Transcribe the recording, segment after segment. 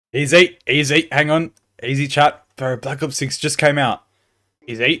Easy, easy, hang on. Easy chat. Bro, Black Ops 6 just came out.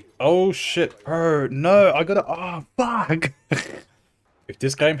 Easy. Oh shit, bro. No, I gotta. Oh, fuck. If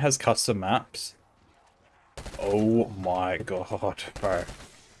this game has custom maps, oh my god, bro.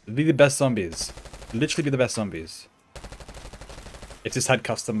 It'd be the best zombies. Literally be the best zombies. If this had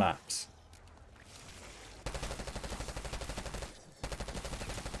custom maps.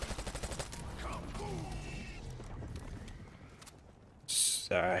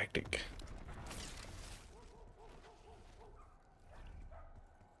 So hectic.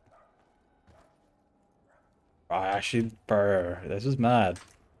 I actually, bro, this is mad.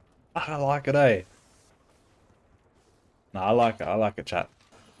 I like it, eh? No, I like it, chat.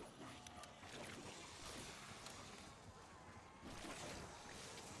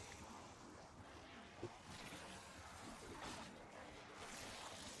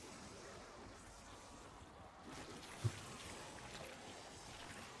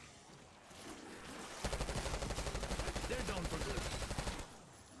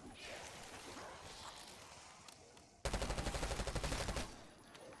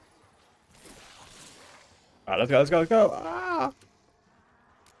 Alright, let's go, let's go, let's go. Ah!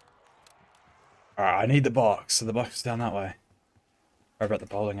 Alright, I need the box. So the box is down that way. Over at the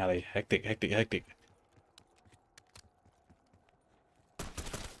bowling alley. Hectic, hectic, hectic.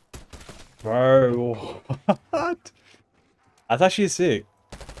 Bro, what? That's actually sick.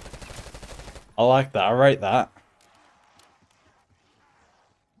 I like that. I rate that.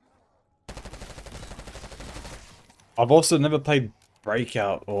 I've also never played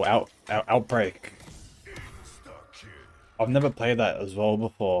Breakout or Outbreak. I've never played that as well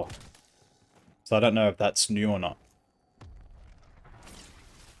before. So I don't know if that's new or not.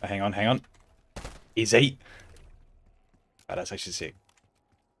 Oh, hang on, hang on. Easy. Oh, that's actually sick.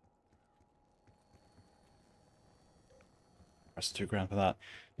 That's £2 for that.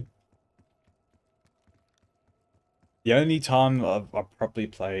 The only time I've probably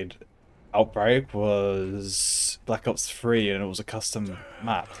played Outbreak was Black Ops 3 and it was a custom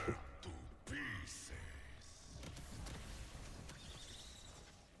map.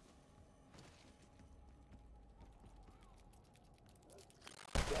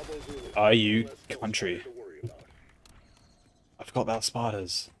 Are you country? I forgot about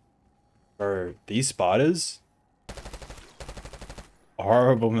spiders. Bro, these spiders?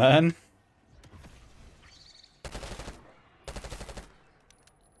 Horrible, man.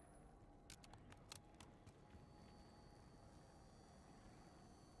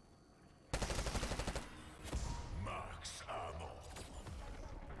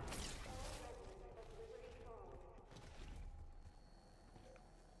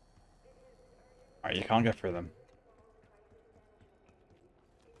 Alright, you can't get through them.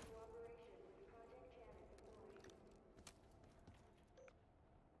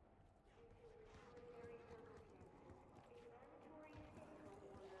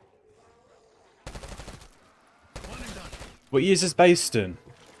 What year is this based in?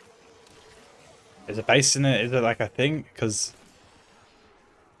 Is it based in it? Is it like a thing? Because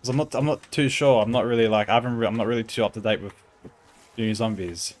I'm not too sure. I'm not really like I'm not really too up to date with new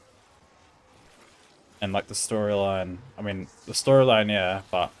zombies. And like the storyline. I mean, the storyline, yeah,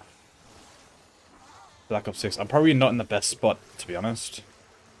 but Black Ops 6. I'm probably not in the best spot, to be honest.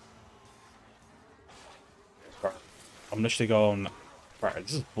 Bro, I'm literally going. Bro,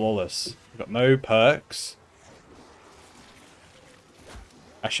 this is flawless. I've got no perks.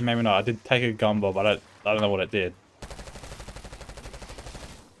 Actually, maybe not. I did take a gun bomb, but I don't know what it did.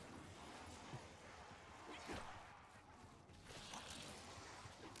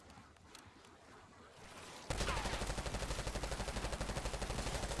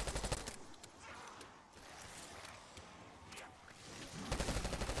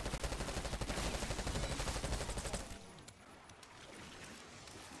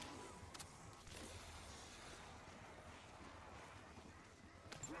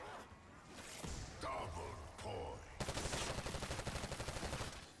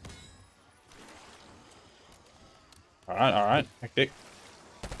 Alright, hectic.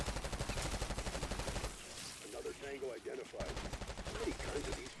 Another tango identified. How many kinds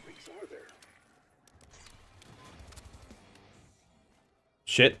of these freaks are there?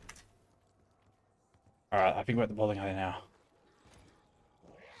 Shit. Alright, I think we're at the bowling alley now.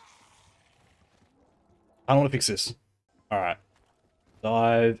 I don't want to fix this. Alright.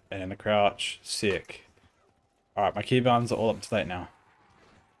 Dive and a crouch. Sick. Alright, my keybinds are all up to date now.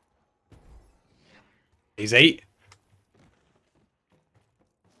 Easy.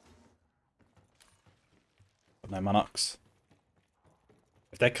 No monarchs.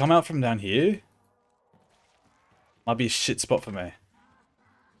 If they come out from down here, might be a shit spot for me.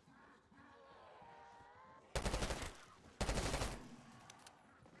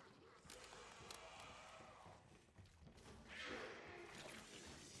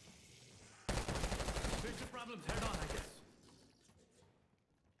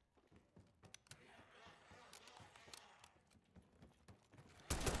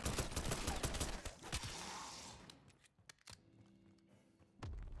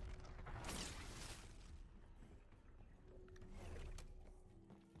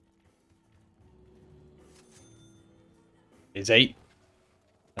 It's 8.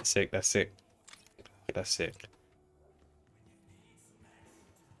 That's sick, that's sick. That's sick.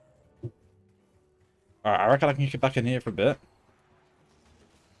 Alright, I reckon I can get back in here for a bit.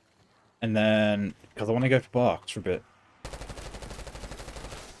 And then, because I want to go for box for a bit.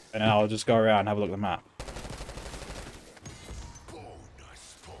 And then I'll just go around and have a look at the map.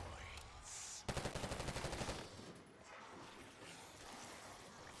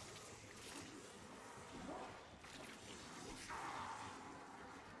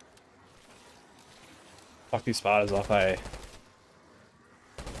 Fuck these spiders off, eh?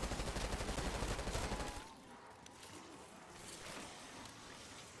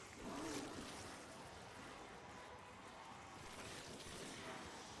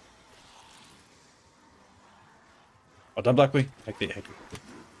 Oh, done, Blackley. Heck it.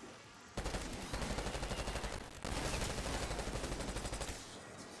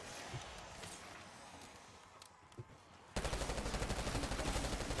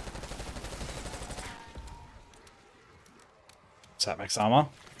 What's that, max armor?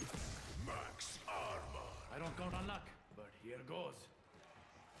 Max armor. I don't count on luck, but here goes.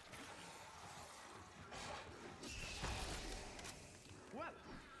 Well,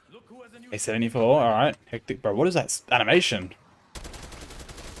 look who has a new A74, alright. Hectic, bro. What is that animation?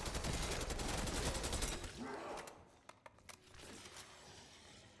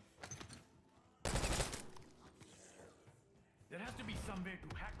 There has to be some way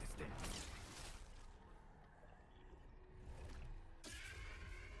to hack this thing.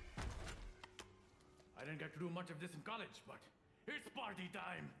 I didn't get to do much of this in college, but it's party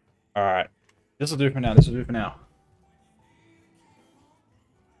time. Alright. This'll do for now. This'll do for now.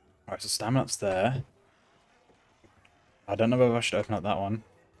 Alright, so stamina's there. I don't know whether I should open up that one.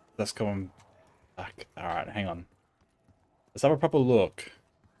 Let's go on back. Alright, hang on. Let's have a proper look.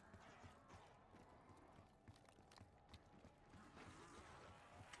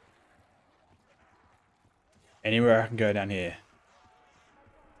 Anywhere I can go down here.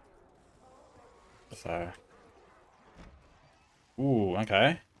 So. Ooh,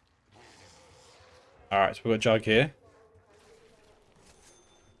 okay. Alright, so we've got a jug here.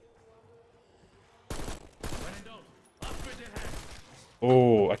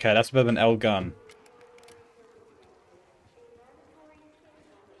 Oh, okay, that's a bit of an L gun.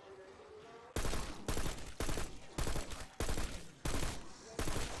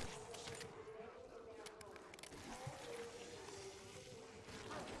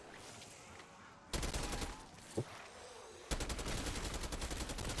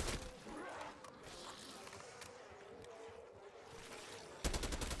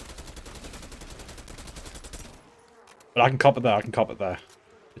 But I can cop it there, I can cop it there.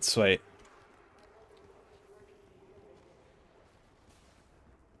 It's sweet.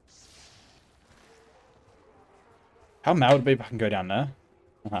 How mad would it be if I can go down there?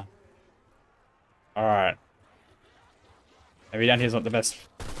 Alright. Maybe down here's not the best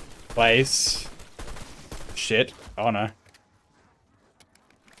place. Shit. Oh no.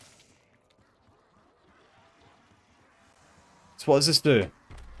 So what does this do?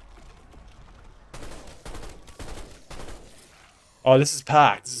 Oh, this is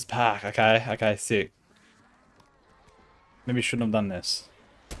packed. This is packed. Okay, okay, sick. Maybe I shouldn't have done this.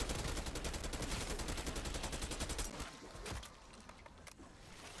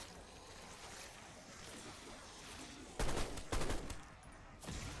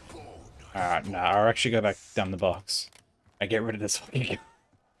 Alright, no, I'll actually go back down the box. I get rid of this fucking.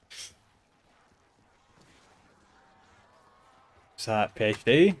 Is that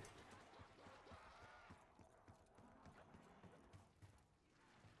PhD?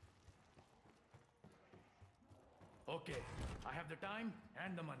 Okay, I have the time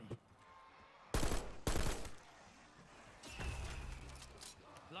and the money.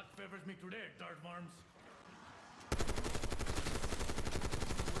 Luck favors me today, dirt worms.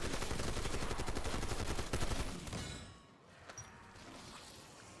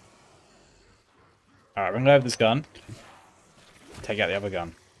 Alright, we're gonna have this gun. Take out the other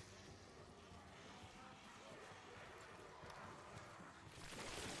gun.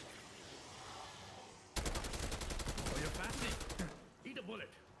 Oh, you're fasting. Eat a bullet.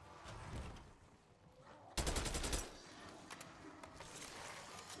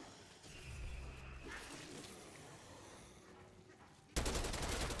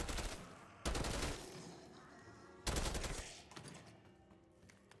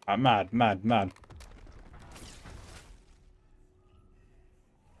 I'm mad, mad, mad.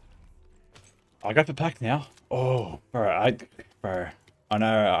 I'll go for perks now. Oh, bro, I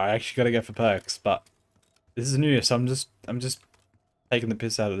know I actually gotta go for perks, but this is new, so I'm just taking the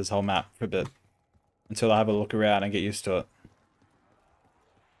piss out of this whole map for a bit until I have a look around and get used to it.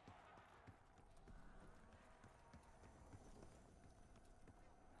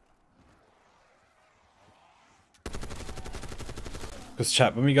 Because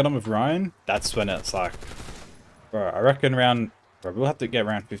chat, when we get on with Ryan, that's when it's like, bro, I reckon around, bro, we'll have to get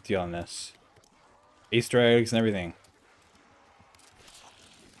around 50 on this. Easter eggs and everything.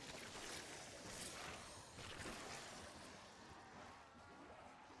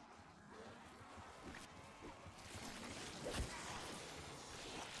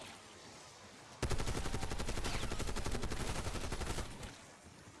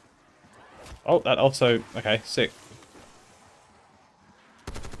 Oh, that also, okay, sick.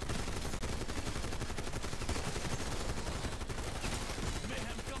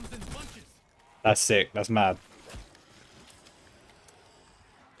 That's sick. That's mad.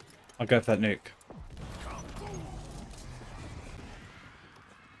 I'll go for that nuke.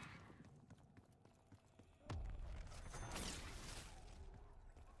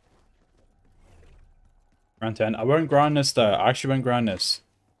 Round 10. I won't grind this though. I actually won't grind this.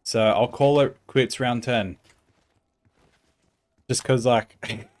 So I'll call it quits round 10. Just cause like...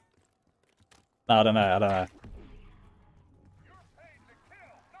 No, I don't know.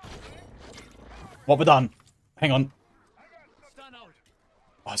 What we're done. Hang on.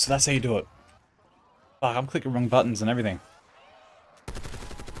 Oh, so that's how you do it. Fuck, I'm clicking wrong buttons and everything.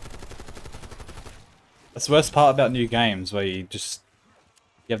 That's the worst part about new games, where you just...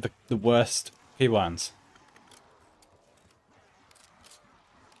 You have the worst keybinds.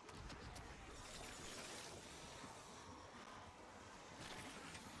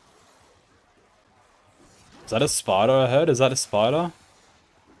 Is that a spider I heard? Is that a spider?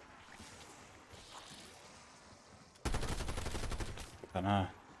 I don't know.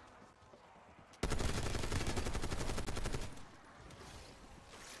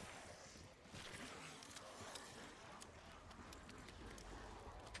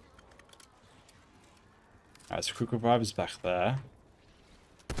 Alright, so quick revive is back there.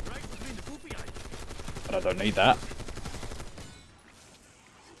 But I don't need that.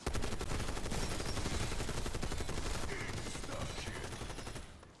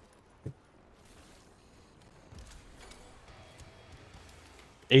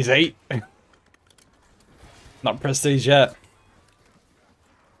 Easy. Not prestige yet.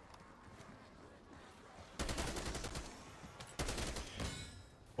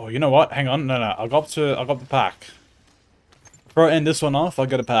 Oh, you know what? Hang on. No. I'll go up the pack. Before I end this one off, I'll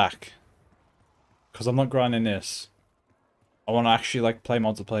get a pack. Because I'm not grinding this. I want to actually like play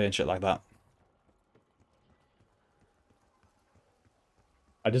multiplayer and shit like that.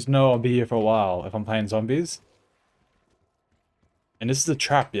 I just know I'll be here for a while if I'm playing zombies. And this is a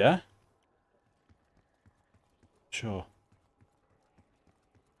trap, yeah? Sure.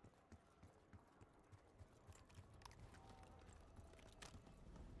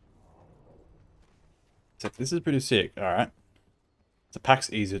 So this is pretty sick, alright. The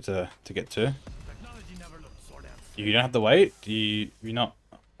pack's easier to get to. You don't have to wait? You're not...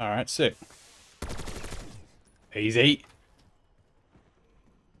 Alright, sick. Easy.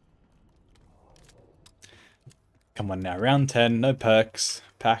 Come on now, round 10, no perks,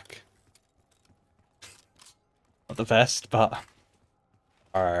 pack. Not the best, but...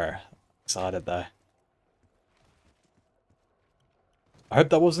 excited though. I hope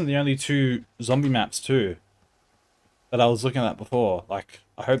that wasn't the only 2 zombie maps too that I was looking at before. Like,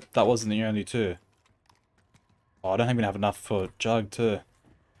 I hope that wasn't the only 2. Oh, I don't even have enough for Jug too.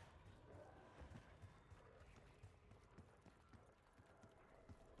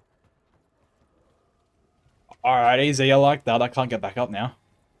 Alright, easy, I like that. I can't get back up now.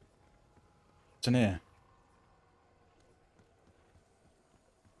 What's in here?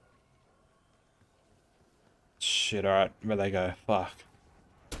 Shit, alright, where they go? Fuck.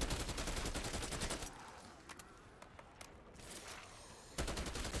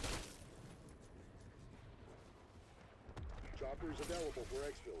 Choppers available for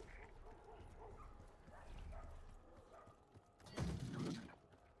exfil.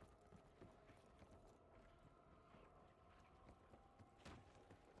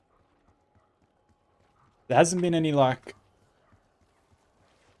 There hasn't been any, like...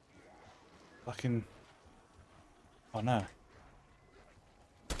 Fucking... Oh no.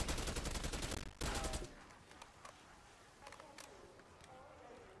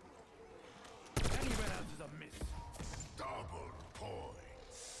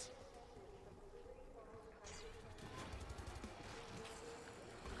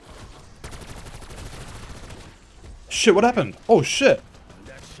 Shit, what happened? Oh shit!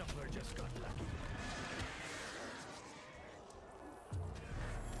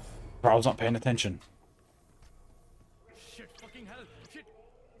 Bro, I was not paying attention. Shit, fucking hell. Shit.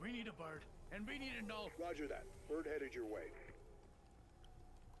 We need a bird. And we need it now. Roger that. Bird headed your way.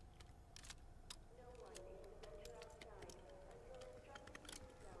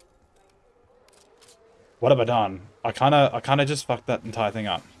 What have I done? I kinda just fucked that entire thing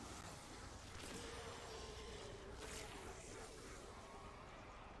up.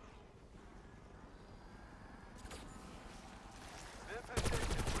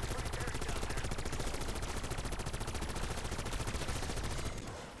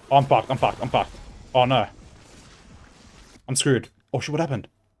 Oh, I'm fucked, I'm fucked, I'm fucked. Oh no. I'm screwed. Oh shit, what happened?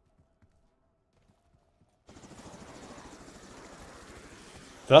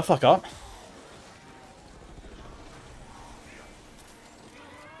 Did I fuck up?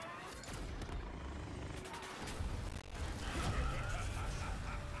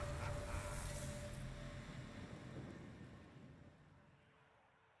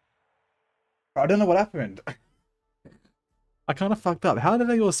 I don't know what happened. I kind of fucked up. How did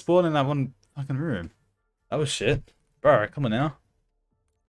they all spawn in that one fucking room? That was shit. Bro, come on now.